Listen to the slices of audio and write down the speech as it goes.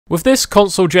With this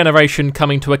console generation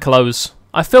coming to a close,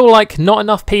 I feel like not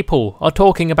enough people are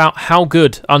talking about how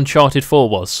good Uncharted 4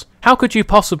 was. How could you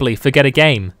possibly forget a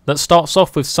game that starts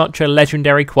off with such a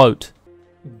legendary quote?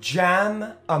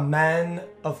 Jam, a man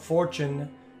of fortune,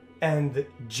 and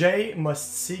J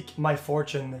must seek my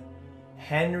fortune.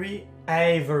 Henry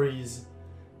Avery's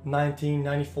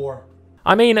 1994.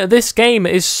 I mean, this game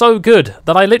is so good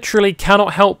that I literally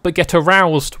cannot help but get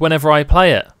aroused whenever I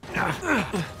play it.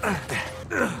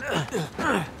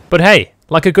 But hey,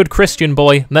 like a good Christian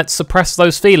boy, let's suppress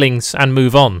those feelings and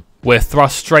move on. We're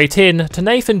thrust straight in to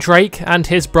Nathan Drake and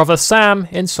his brother Sam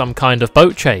in some kind of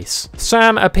boat chase.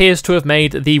 Sam appears to have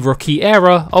made the rookie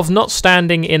error of not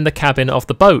standing in the cabin of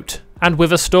the boat. And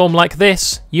with a storm like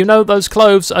this, you know those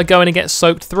clothes are going to get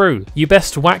soaked through. You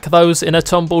best whack those in a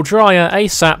tumble dryer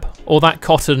ASAP, or that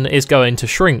cotton is going to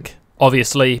shrink.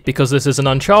 Obviously, because this is an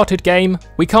Uncharted game,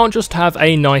 we can't just have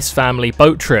a nice family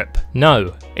boat trip.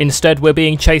 No. Instead, we're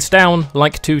being chased down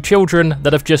like two children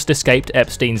that have just escaped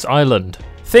Epstein's Island.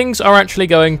 Things are actually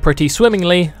going pretty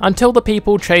swimmingly until the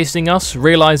people chasing us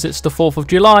realise it's the 4th of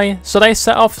July, so they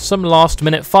set off some last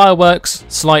minute fireworks,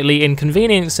 slightly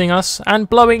inconveniencing us and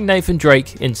blowing Nathan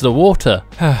Drake into the water.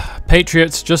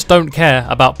 Patriots just don't care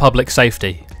about public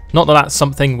safety. Not that that's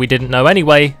something we didn't know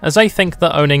anyway, as they think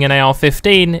that owning an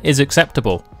AR-15 is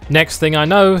acceptable. Next thing I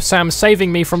know, Sam's saving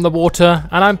me from the water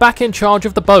and I'm back in charge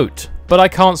of the boat. But I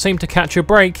can't seem to catch a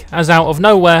break, as out of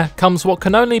nowhere comes what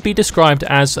can only be described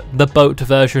as the boat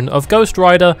version of Ghost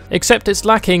Rider, except it's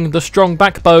lacking the strong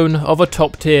backbone of a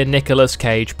top-tier Nicolas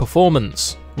Cage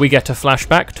performance. We get a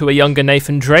flashback to a younger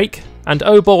Nathan Drake, and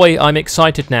oh boy, I'm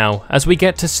excited now, as we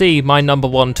get to see my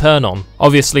 #1 turn on.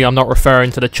 Obviously I'm not referring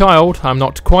to the child, I'm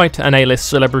not quite an A-list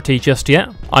celebrity just yet.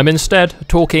 I'm instead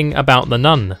talking about the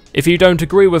nun. If you don't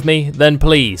agree with me, then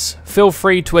please, feel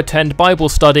free to attend Bible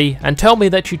study and tell me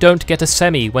that you don't get a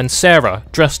semi when Sarah,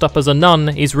 dressed up as a nun,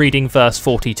 is reading verse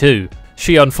 42.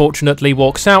 She unfortunately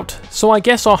walks out, so I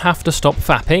guess I'll have to stop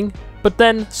fapping. But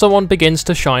then someone begins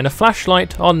to shine a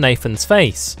flashlight on Nathan's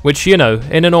face, which, you know,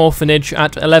 in an orphanage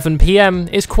at 11 PM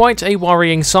is quite a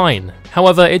worrying sign.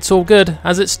 However, it's all good,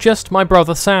 as it's just my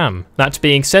brother Sam. That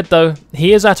being said though,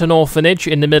 he is at an orphanage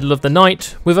in the middle of the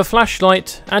night with a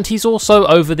flashlight, and he's also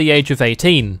over the age of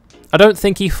 18. I don't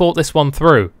think he thought this one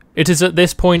through. It is at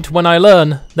this point when I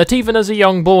learn that even as a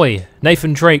young boy,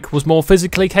 Nathan Drake was more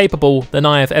physically capable than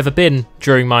I have ever been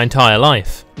during my entire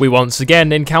life. We once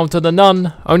again encounter the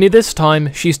nun, only this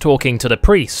time she's talking to the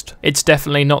priest. It's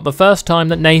definitely not the first time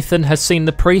that Nathan has seen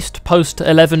the priest post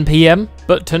 11 PM,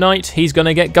 but tonight he's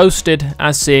gonna get ghosted,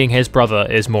 as seeing his brother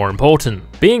is more important.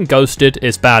 Being ghosted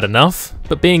is bad enough,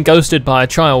 but being ghosted by a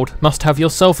child must have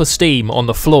your self-esteem on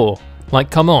the floor. Like,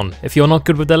 come on, if you're not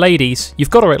good with the ladies, you've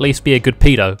got to at least be a good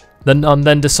pedo. The nun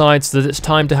then decides that it's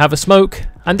time to have a smoke,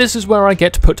 and this is where I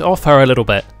get put off her a little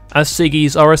bit, as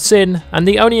ciggies are a sin, and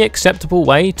the only acceptable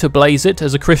way to blaze it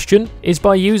as a Christian is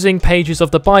by using pages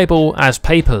of the Bible as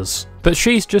papers. But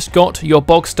she's just got your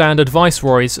bog standard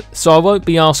Viceroys, so I won't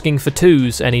be asking for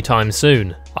twos anytime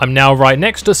soon. I'm now right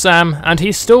next to Sam, and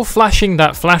he's still flashing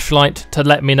that flashlight to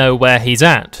let me know where he's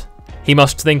at. He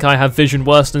must think I have vision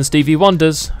worse than Stevie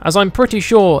Wonder's, as I'm pretty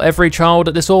sure every child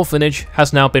at this orphanage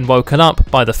has now been woken up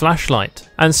by the flashlight.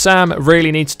 And Sam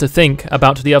really needs to think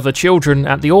about the other children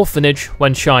at the orphanage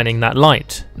when shining that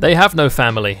light. They have no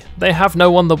family, they have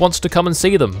no one that wants to come and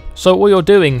see them, so all you're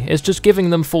doing is just giving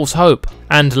them false hope.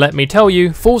 And let me tell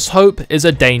you, false hope is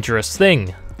a dangerous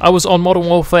thing. I was on Modern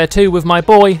Warfare 2 with my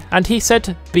boy, and he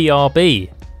said BRB.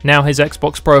 Now his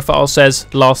Xbox profile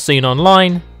says last seen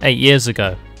online 8 years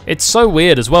ago. It's so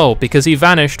weird as well, because he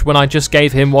vanished when I just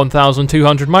gave him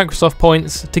 1,200 Microsoft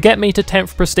points to get me to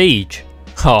 10th prestige.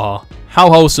 Aw, how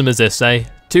wholesome is this, eh?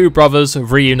 Two brothers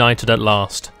reunited at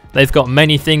last. They've got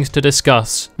many things to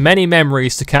discuss, many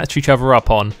memories to catch each other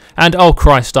up on, and oh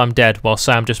Christ, I'm dead while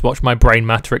Sam just watched my brain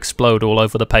matter explode all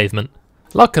over the pavement.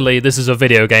 Luckily, this is a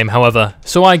video game, however,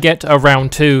 so I get a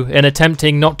round 2 in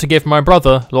attempting not to give my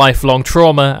brother lifelong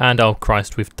trauma, and oh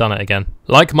Christ, we've done it again.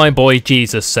 Like my boy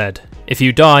Jesus said, if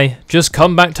you die, just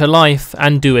come back to life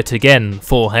and do it again,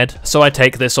 forehead. So I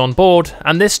take this on board,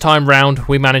 and this time round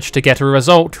we managed to get a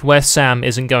result where Sam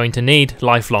isn't going to need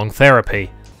lifelong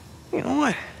therapy. You know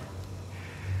what? How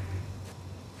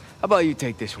about you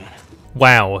take this one?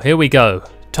 Wow, here we go.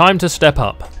 Time to step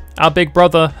up. Our big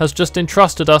brother has just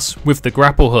entrusted us with the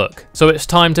grapple hook, so it's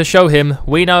time to show him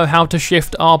we know how to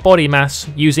shift our body mass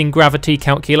using gravity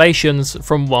calculations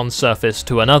from one surface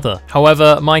to another.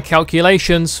 However, my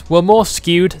calculations were more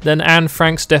skewed than Anne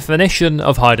Frank's definition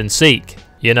of hide and seek.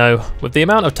 You know, with the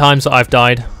amount of times that I've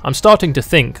died, I'm starting to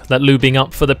think that lubing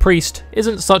up for the priest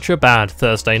isn't such a bad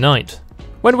Thursday night.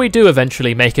 When we do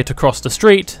eventually make it across the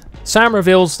street, Sam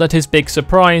reveals that his big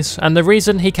surprise and the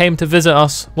reason he came to visit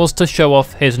us was to show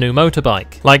off his new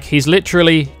motorbike. Like he's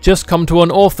literally just come to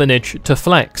an orphanage to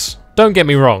flex. Don't get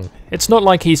me wrong, it's not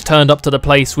like he's turned up to the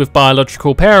place with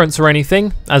biological parents or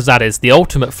anything, as that is the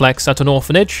ultimate flex at an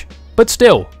orphanage, but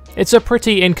still, it's a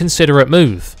pretty inconsiderate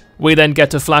move. We then get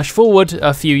to flash forward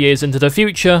a few years into the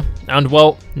future, and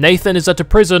well, Nathan is at a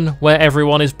prison where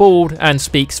everyone is bald and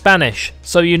speaks Spanish,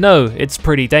 so you know it's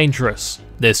pretty dangerous.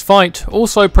 This fight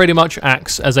also pretty much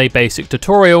acts as a basic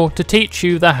tutorial to teach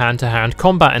you the hand-to-hand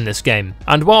combat in this game,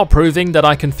 and while proving that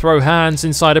I can throw hands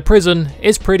inside a prison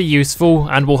is pretty useful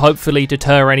and will hopefully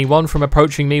deter anyone from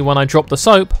approaching me when I drop the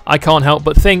soap, I can't help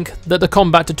but think that the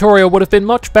combat tutorial would have been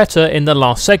much better in the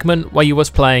last segment where you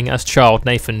was playing as child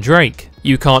Nathan Drake.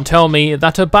 You can't tell me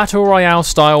that a Battle Royale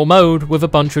style mode with a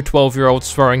bunch of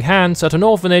 12-year-olds throwing hands at an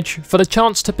orphanage for the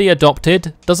chance to be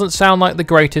adopted doesn't sound like the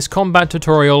greatest combat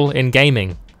tutorial in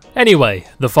gaming. Anyway,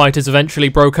 the fight is eventually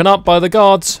broken up by the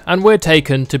guards and we're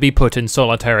taken to be put in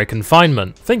solitary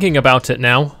confinement. Thinking about it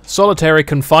now, solitary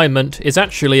confinement is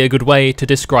actually a good way to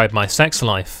describe my sex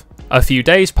life. A few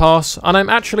days pass and I'm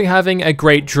actually having a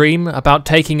great dream about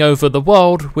taking over the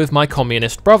world with my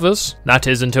communist brothers. That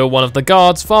is until one of the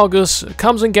guards, Vargas,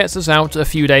 comes and gets us out a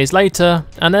few days later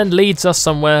and then leads us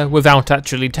somewhere without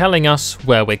actually telling us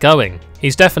where we're going.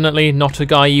 He's definitely not a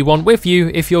guy you want with you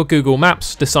if your Google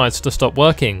Maps decides to stop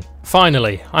working.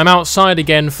 Finally, I'm outside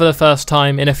again for the first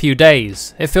time in a few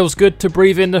days. It feels good to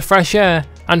breathe in the fresh air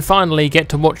and finally get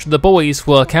to watch the boys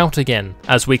work out again.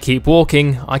 As we keep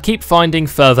walking, I keep finding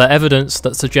further evidence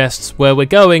that suggests where we're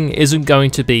going isn't going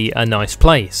to be a nice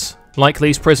place. Like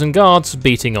these prison guards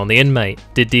beating on the inmate.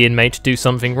 Did the inmate do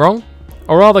something wrong?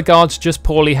 Or are the guards just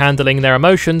poorly handling their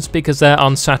emotions because they're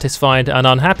unsatisfied and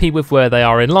unhappy with where they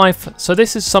are in life, so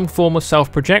this is some form of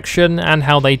self-projection and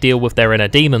how they deal with their inner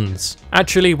demons?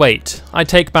 Actually wait, I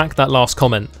take back that last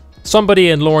comment.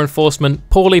 Somebody in law enforcement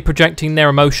poorly projecting their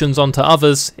emotions onto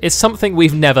others is something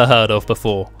we've never heard of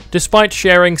before. Despite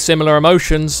sharing similar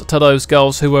emotions to those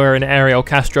girls who were in Ariel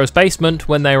Castro's basement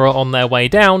when they were on their way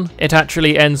down, it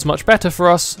actually ends much better for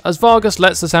us as Vargas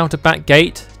lets us out a back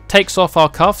gate, takes off our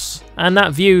cuffs, and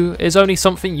that view is only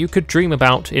something you could dream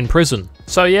about in prison.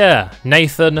 So yeah,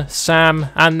 Nathan, Sam,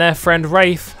 and their friend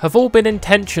Rafe have all been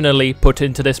intentionally put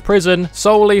into this prison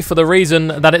solely for the reason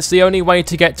that it's the only way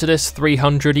to get to this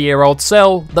 300-year-old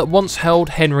cell that once held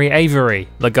Henry Avery.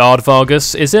 The guard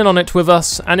Vargas is in on it with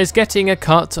us and is getting a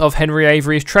cut of Henry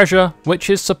Avery's treasure, which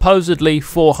is supposedly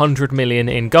 400 million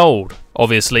in gold.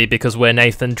 Obviously, because we're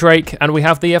Nathan Drake and we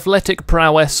have the athletic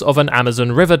prowess of an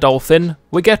Amazon river dolphin,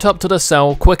 we get up to the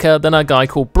cell quicker than a guy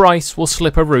called Bryce will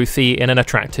slip a roofie in an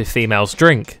attractive female's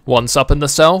drink. Once up in the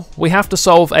cell, we have to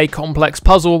solve a complex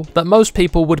puzzle that most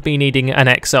people would be needing an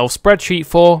Excel spreadsheet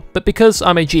for, but because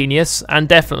I'm a genius, and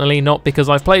definitely not because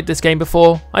I've played this game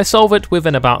before, I solve it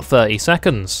within about 30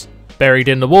 seconds. Buried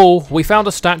in the wall, we found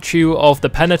a statue of the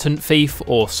penitent thief,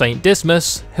 or Saint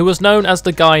Dismas, who was known as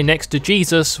the guy next to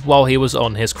Jesus while he was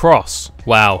on his cross.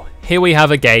 Wow, here we have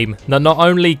a game that not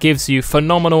only gives you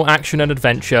phenomenal action and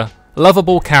adventure,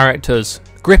 lovable characters,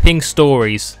 gripping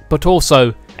stories, but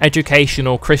also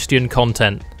educational Christian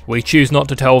content. We choose not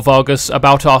to tell Vargas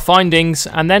about our findings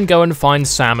and then go and find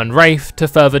Sam and Rafe to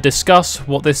further discuss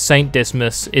what this Saint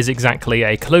Dismas is exactly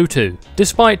a clue to.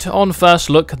 Despite on first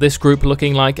look this group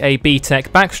looking like a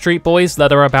B-Tech Backstreet Boys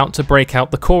that are about to break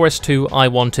out the chorus to I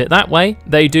Want It That Way,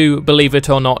 they do, believe it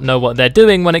or not, know what they're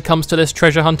doing when it comes to this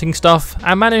treasure hunting stuff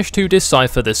and manage to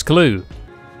decipher this clue.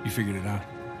 You figured it out?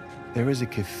 There is a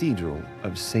cathedral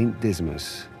of Saint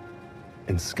Dismas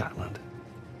in Scotland.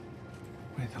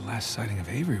 Wait, the last sighting of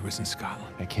Avery was in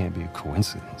Scotland. That can't be a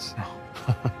coincidence.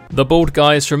 The bald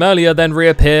guys from earlier then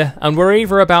reappear and we're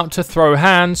either about to throw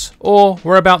hands or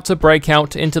we're about to break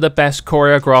out into the best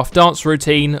choreographed dance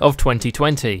routine of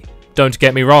 2020. Don't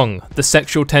get me wrong, the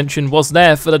sexual tension was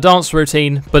there for the dance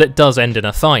routine, but it does end in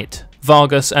a fight.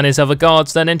 Vargas and his other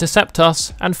guards then intercept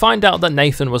us and find out that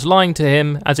Nathan was lying to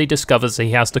him as he discovers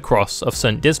he has the cross of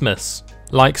St. Dismas.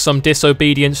 Like some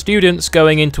disobedient students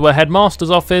going into a headmaster's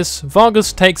office,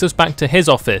 Vargas takes us back to his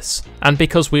office, and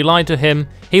because we lied to him,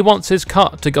 he wants his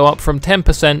cut to go up from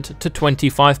 10% to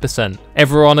 25%.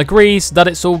 Everyone agrees that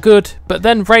it's all good, but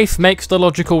then Rafe makes the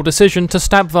logical decision to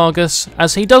stab Vargas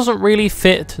as he doesn't really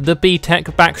fit the B-Tech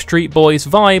Backstreet Boys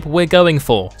vibe we're going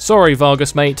for. Sorry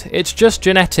Vargas mate, it's just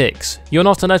genetics. You're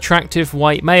not an attractive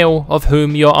white male of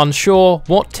whom you're unsure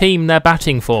what team they're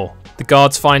batting for. The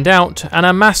guards find out, and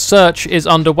a mass search is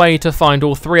underway to find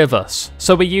all three of us,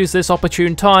 so we use this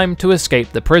opportune time to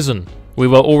escape the prison. We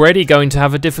were already going to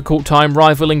have a difficult time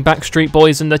rivaling Backstreet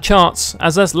Boys in the charts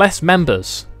as there's less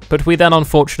members, but we then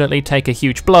unfortunately take a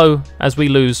huge blow as we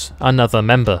lose another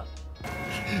member.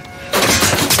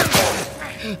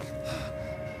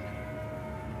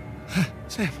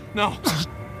 Sam, no.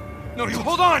 No, you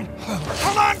hold on!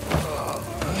 Hold on!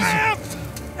 Sam!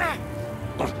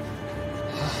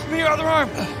 Give me your other arm!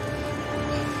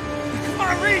 Come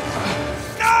on, reach!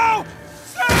 No!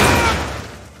 Sam!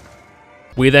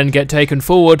 We then get taken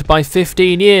forward by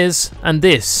 15 years, and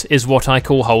this is what I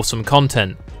call wholesome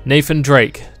content. Nathan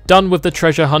Drake, done with the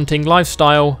treasure hunting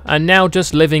lifestyle, and now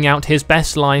just living out his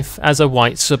best life as a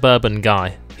white suburban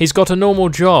guy. He's got a normal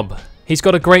job. He's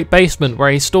got a great basement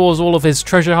where he stores all of his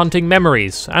treasure hunting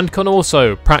memories and can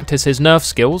also practice his nerf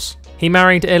skills. He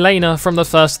married Elena from the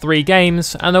first 3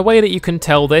 games, and a way that you can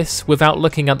tell this without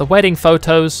looking at the wedding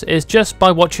photos is just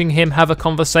by watching him have a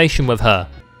conversation with her.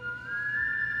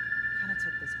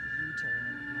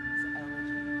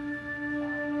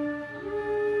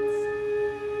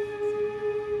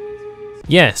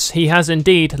 Yes, he has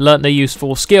indeed learnt the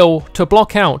useful skill to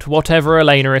block out whatever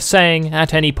Elena is saying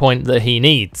at any point that he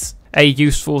needs. A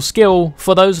useful skill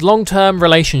for those long-term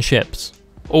relationships.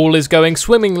 All is going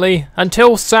swimmingly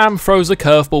until Sam throws a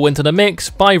curveball into the mix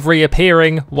by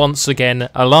reappearing once again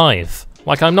alive.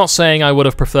 Like, I'm not saying I would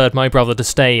have preferred my brother to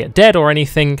stay dead or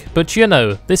anything, but you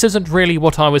know, this isn't really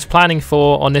what I was planning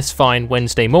for on this fine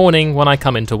Wednesday morning when I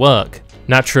come into work.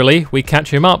 Naturally, we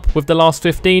catch him up with the last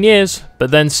 15 years,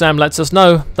 but then Sam lets us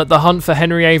know that the hunt for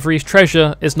Henry Avery's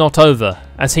treasure is not over,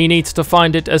 as he needs to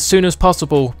find it as soon as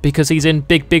possible because he's in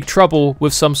big trouble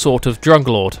with some sort of drug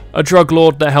lord. A drug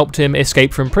lord that helped him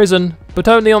escape from prison, but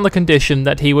only on the condition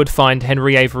that he would find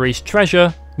Henry Avery's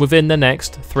treasure within the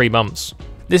next 3 months.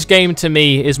 This game to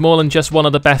me is more than just one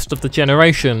of the best of the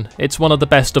generation, it's one of the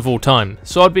best of all time,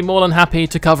 so I'd be more than happy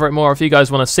to cover it more if you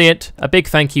guys want to see it. A big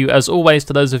thank you as always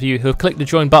to those of you who have clicked the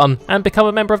join button and become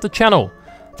a member of the channel.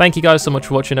 Thank you guys so much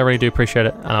for watching, I really do appreciate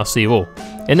it, and I'll see you all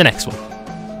in the next one.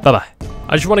 Bye bye.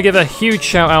 I just want to give a huge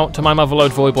shout out to my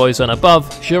motherload Voiy Bois and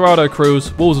above, Gerardo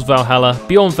Cruz, Wolves of Valhalla,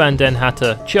 Björn van den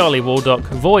Hatter, Charlie Waldock,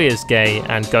 Voiy is Gay,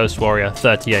 and Ghost Warrior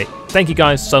 38. Thank you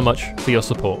guys so much for your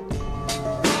support.